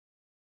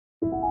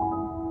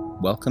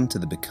Welcome to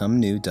the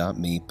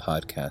BecomeNew.me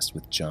podcast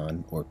with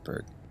John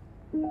Ortberg.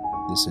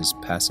 This is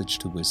Passage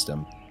to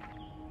Wisdom,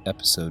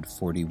 episode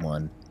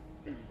 41.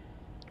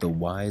 The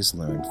wise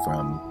learn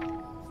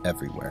from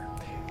everywhere.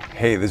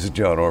 Hey, this is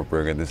John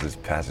Ortberg, and this is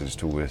Passage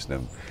to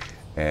Wisdom.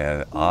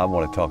 And I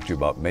want to talk to you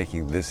about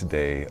making this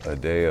day a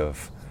day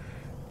of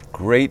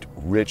great,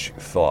 rich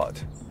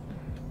thought,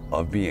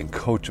 of being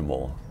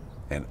coachable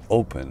and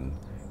open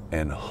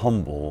and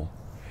humble,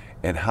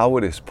 and how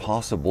it is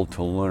possible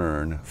to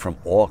learn from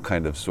all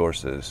kinds of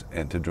sources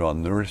and to draw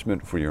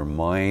nourishment for your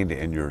mind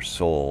and your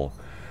soul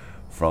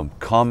from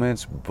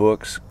comments,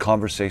 books,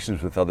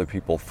 conversations with other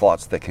people,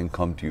 thoughts that can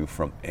come to you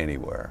from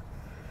anywhere.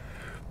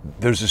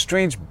 There's a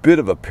strange bit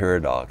of a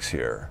paradox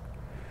here.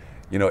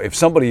 You know, if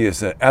somebody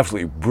is an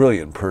absolutely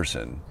brilliant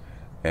person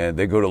and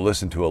they go to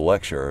listen to a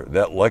lecture,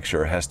 that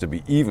lecture has to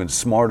be even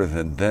smarter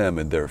than them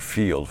in their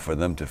field for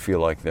them to feel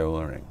like they're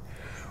learning.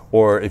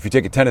 Or if you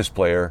take a tennis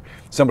player,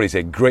 somebody's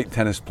a great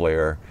tennis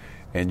player,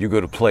 and you go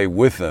to play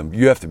with them,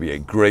 you have to be a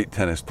great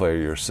tennis player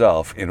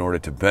yourself in order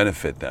to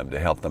benefit them, to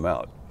help them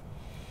out.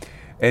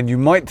 And you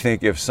might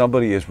think if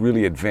somebody is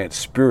really advanced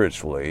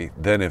spiritually,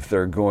 then if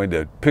they're going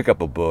to pick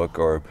up a book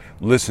or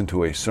listen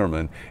to a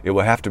sermon, it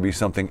will have to be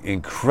something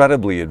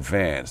incredibly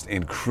advanced,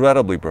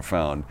 incredibly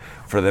profound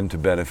for them to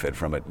benefit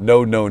from it.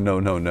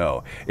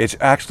 No. It's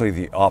actually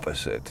the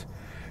opposite.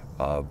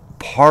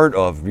 Part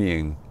of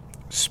being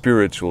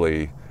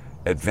spiritually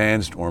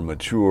advanced or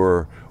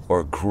mature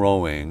or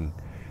growing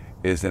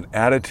is an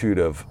attitude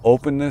of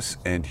openness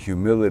and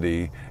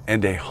humility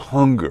and a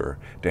hunger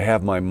to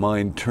have my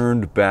mind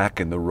turned back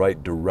in the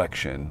right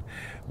direction.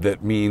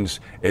 That means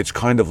it's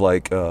kind of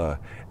like a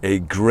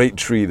great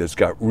tree that's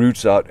got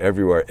roots out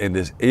everywhere and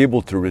is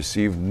able to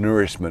receive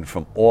nourishment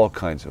from all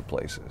kinds of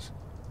places.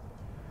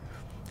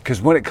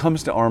 Because when it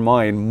comes to our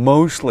mind,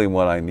 mostly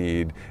what I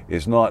need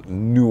is not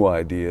new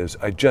ideas,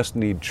 I just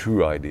need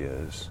true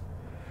ideas.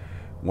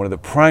 One of the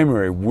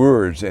primary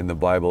words in the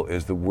Bible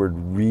is the word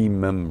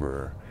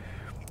remember.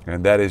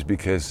 And that is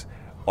because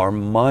our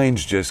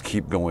minds just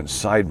keep going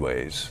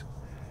sideways.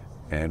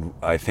 And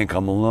I think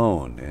I'm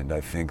alone, and I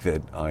think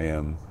that I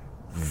am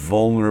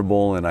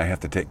vulnerable, and I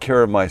have to take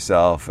care of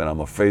myself, and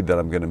I'm afraid that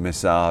I'm going to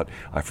miss out.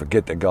 I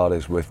forget that God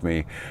is with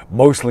me.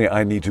 Mostly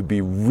I need to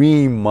be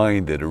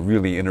reminded, a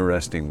really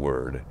interesting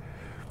word.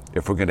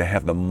 If we're going to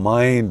have the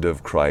mind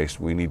of Christ,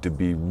 we need to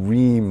be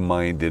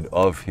reminded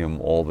of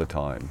Him all the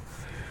time.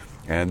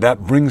 And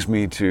that brings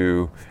me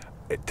to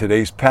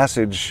today's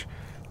passage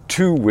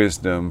to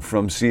wisdom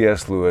from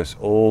C.S. Lewis.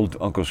 Old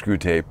Uncle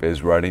Screwtape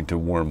is writing to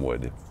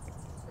Wormwood.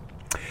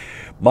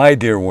 My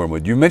dear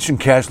Wormwood, you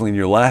mentioned casually in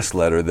your last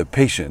letter the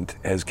patient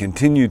has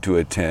continued to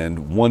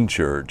attend one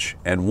church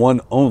and one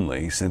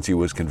only since he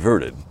was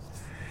converted,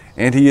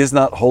 and he is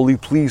not wholly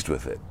pleased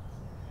with it.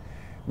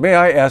 May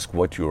I ask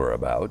what you are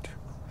about?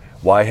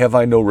 Why have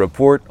I no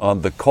report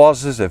on the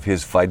causes of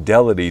his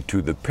fidelity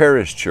to the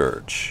parish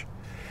church?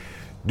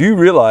 Do you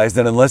realize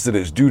that unless it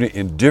is due to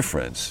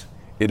indifference,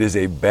 it is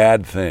a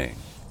bad thing?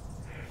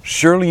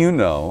 Surely you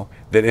know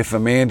that if a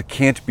man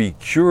can't be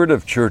cured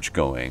of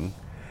church-going,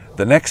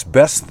 the next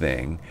best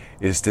thing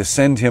is to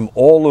send him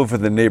all over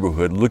the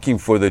neighborhood looking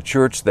for the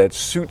church that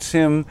suits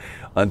him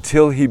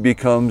until he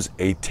becomes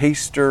a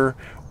taster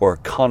or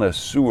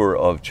connoisseur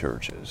of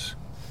churches.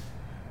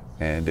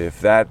 And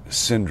if that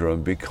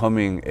syndrome,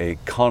 becoming a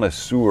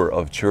connoisseur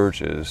of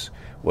churches,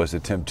 was a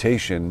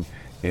temptation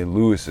in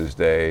Lewis's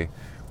day,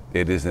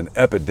 it is an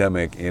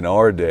epidemic in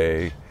our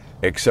day,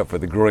 except for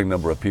the growing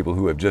number of people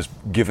who have just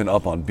given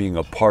up on being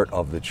a part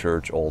of the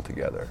church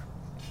altogether.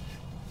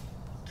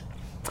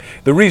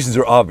 The reasons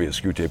are obvious,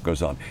 Screwtape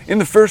goes on. In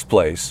the first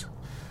place,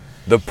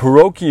 the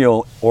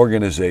parochial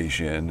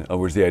organization, in other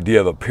words, the idea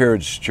of a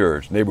parish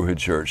church, neighborhood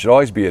church, should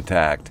always be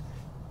attacked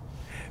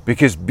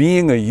because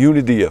being a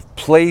unity of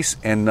place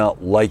and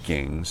not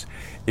likings,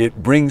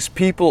 it brings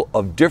people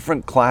of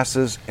different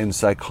classes and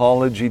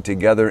psychology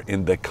together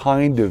in the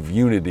kind of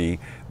unity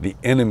the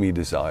enemy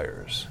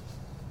desires.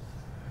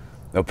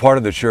 Now, part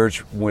of the church,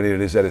 when it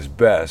is at its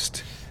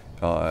best,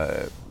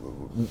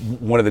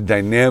 one of the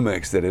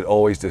dynamics that it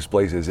always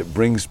displays is it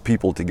brings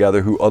people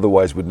together who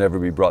otherwise would never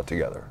be brought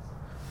together.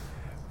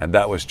 And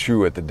that was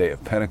true at the day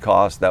of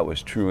Pentecost. That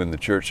was true when the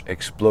church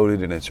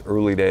exploded in its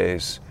early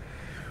days.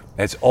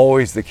 It's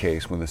always the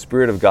case when the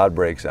Spirit of God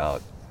breaks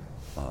out.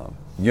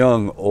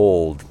 Young,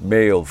 old,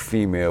 male,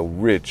 female,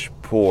 rich,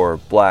 poor,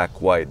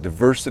 black, white,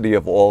 diversity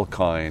of all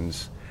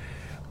kinds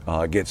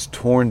gets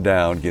torn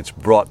down, gets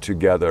brought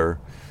together,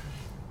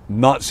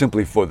 not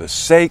simply for the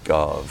sake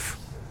of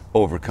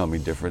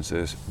overcoming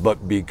differences,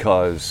 but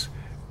because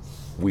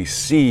we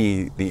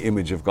see the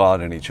image of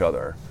God in each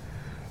other.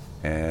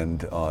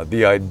 And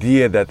the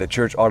idea that the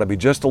church ought to be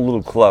just a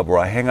little club where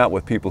I hang out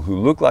with people who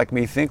look like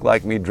me, think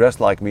like me, dress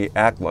like me,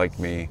 act like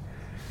me,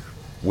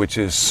 which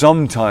is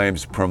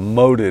sometimes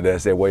promoted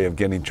as a way of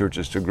getting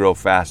churches to grow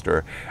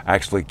faster,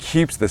 actually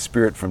keeps the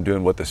Spirit from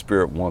doing what the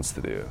Spirit wants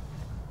to do.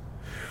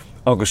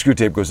 Uncle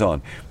Screwtape goes on.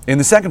 In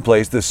the second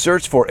place, the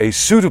search for a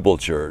suitable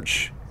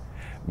church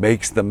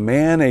makes the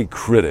man a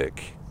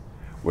critic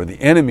where the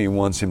enemy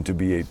wants him to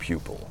be a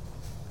pupil.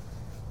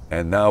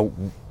 And now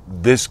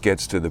this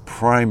gets to the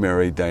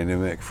primary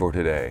dynamic for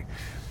today.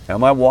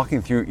 Am I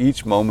walking through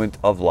each moment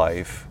of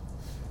life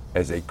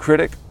as a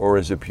critic or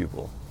as a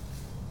pupil?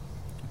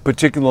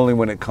 Particularly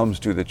when it comes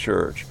to the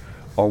church,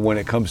 or when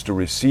it comes to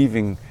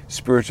receiving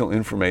spiritual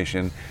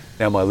information.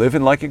 Am I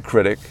living like a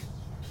critic,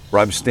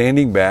 where I'm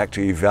standing back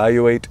to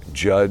evaluate,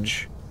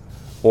 judge,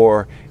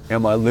 or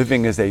am I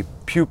living as a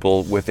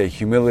pupil with a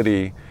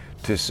humility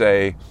to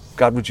say,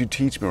 God, would you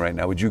teach me right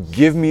now? Would you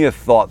give me a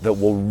thought that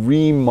will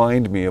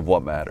remind me of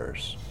what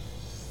matters?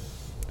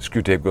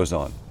 Screwtape goes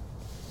on.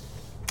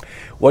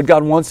 What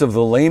God wants of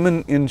the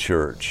layman in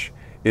church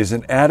is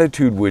an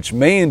attitude which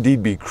may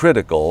indeed be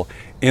critical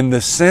in the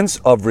sense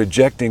of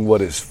rejecting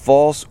what is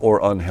false or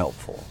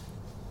unhelpful.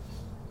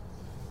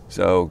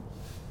 So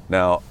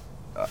now,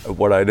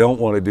 what I don't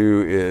want to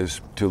do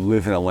is to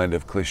live in a land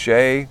of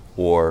cliche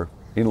or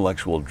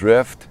intellectual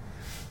drift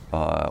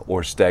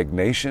or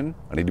stagnation.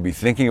 I need to be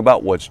thinking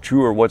about what's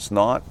true or what's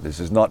not.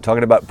 This is not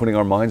talking about putting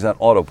our minds on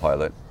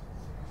autopilot.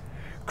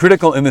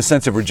 Critical in the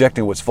sense of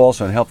rejecting what's false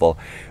and unhelpful,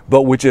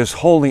 but which is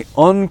wholly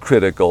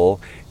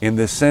uncritical in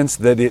the sense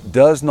that it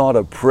does not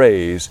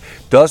appraise,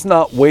 does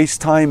not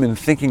waste time in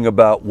thinking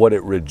about what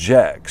it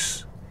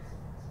rejects,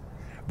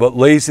 but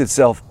lays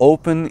itself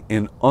open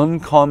in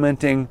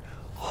uncommenting,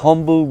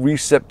 humble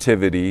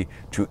receptivity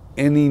to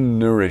any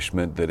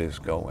nourishment that is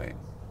going.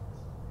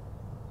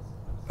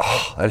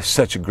 Oh, that is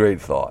such a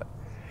great thought.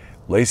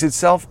 Lays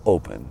itself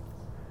open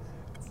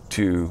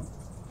to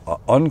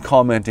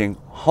uncommenting,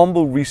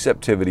 humble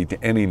receptivity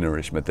to any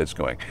nourishment that's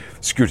going.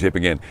 Screwtape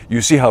again.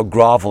 You see how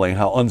groveling,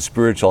 how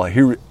unspiritual,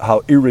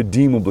 how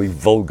irredeemably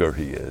vulgar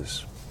he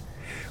is.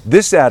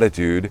 This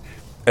attitude,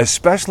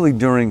 especially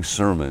during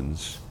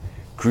sermons,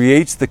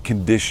 creates the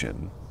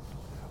condition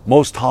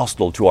most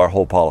hostile to our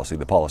whole policy,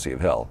 the policy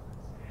of hell,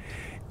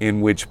 in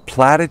which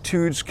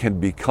platitudes can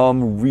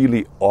become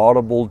really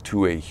audible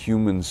to a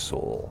human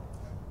soul.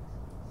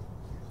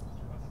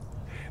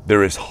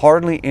 There is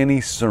hardly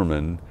any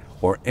sermon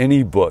or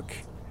any book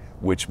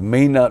which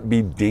may not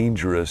be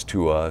dangerous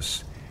to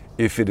us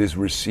if it is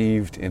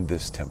received in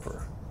this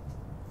temper.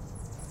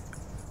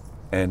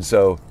 And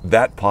so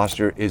that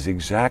posture is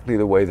exactly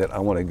the way that I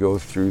want to go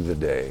through the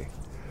day,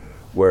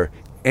 where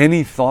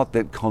any thought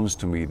that comes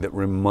to me that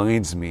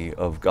reminds me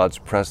of God's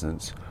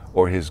presence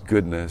or His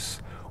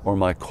goodness or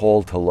my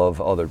call to love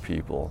other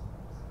people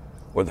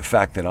or the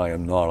fact that I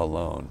am not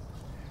alone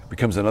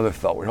becomes another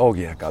thought where, oh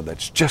yeah, God,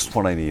 that's just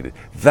what I needed.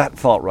 That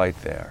thought right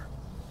there.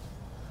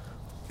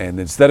 And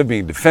instead of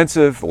being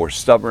defensive or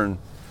stubborn,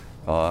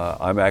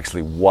 I'm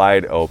actually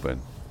wide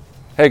open.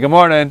 Hey, good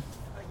morning.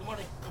 Hey, good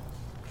morning.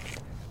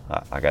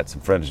 I got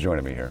some friends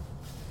joining me here.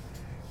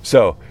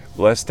 So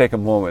let's take a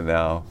moment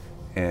now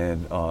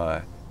and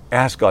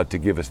ask God to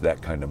give us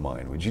that kind of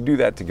mind. Would you do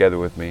that together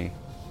with me?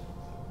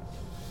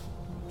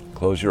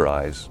 Close your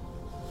eyes.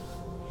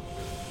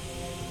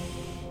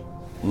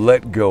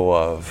 Let go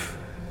of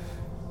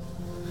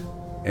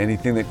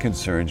anything that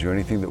concerns you,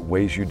 anything that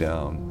weighs you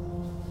down.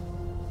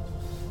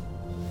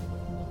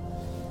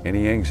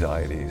 Any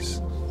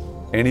anxieties,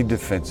 any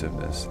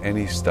defensiveness,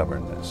 any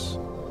stubbornness.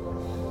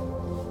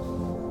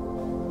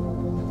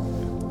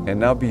 And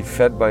now be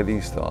fed by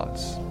these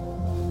thoughts.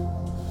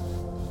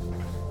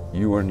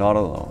 You are not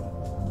alone.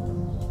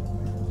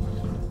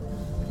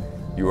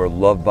 You are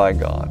loved by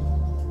God.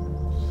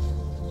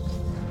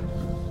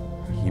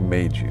 He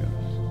made you.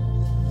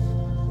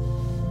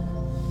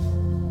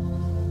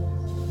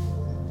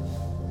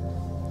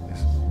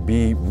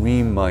 Be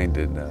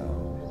reminded now.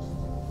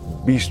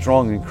 Be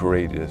strong and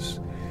courageous.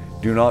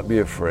 Do not be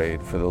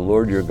afraid, for the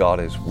Lord your God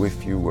is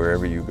with you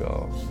wherever you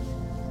go.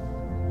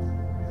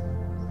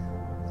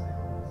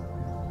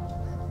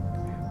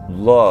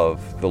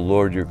 Love the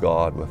Lord your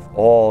God with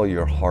all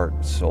your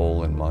heart,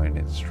 soul, and mind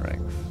and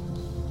strength.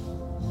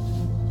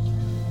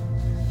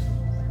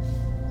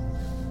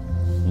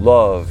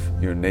 Love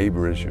your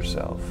neighbor as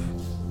yourself.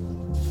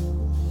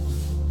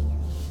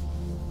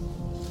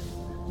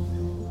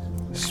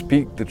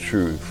 Speak the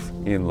truth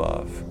in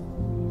love.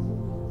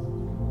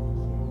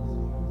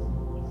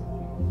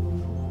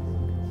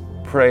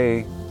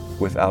 Pray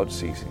without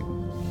ceasing.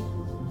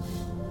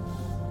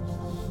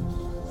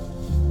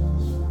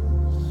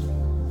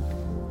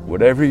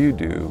 Whatever you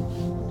do,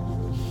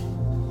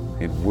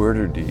 in word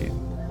or deed,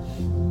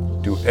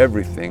 do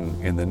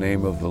everything in the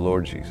name of the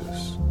Lord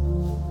Jesus.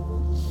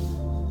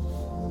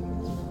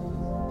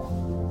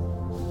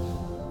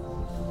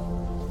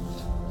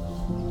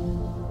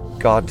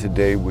 God,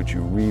 today would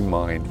you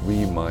remind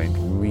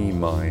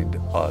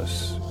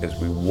us as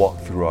we walk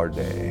through our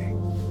day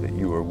that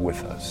you are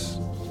with us.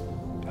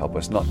 Help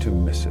us not to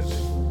miss it.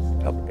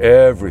 Help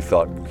every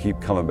thought keep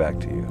coming back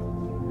to you.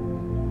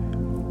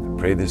 I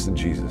pray this in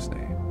Jesus'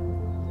 name.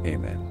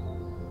 Amen.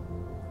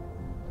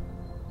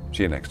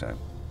 See you next time.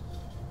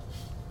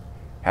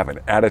 Have an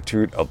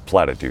attitude of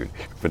platitude.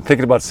 I've been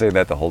thinking about saying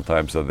that the whole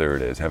time, so there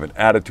it is. Have an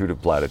attitude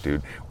of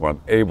platitude where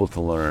I'm able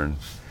to learn,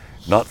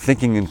 not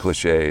thinking in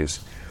cliches,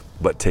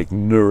 but take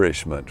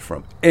nourishment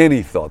from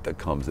any thought that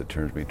comes that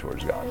turns me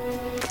towards God.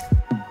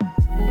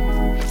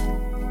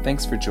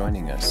 Thanks for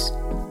joining us.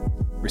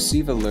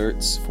 Receive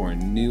alerts for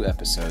new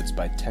episodes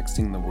by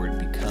texting the word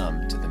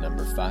BECOME to the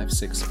number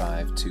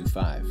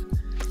 56525,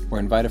 or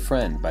invite a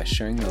friend by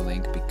sharing the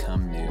link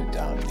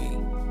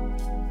becomenew.me.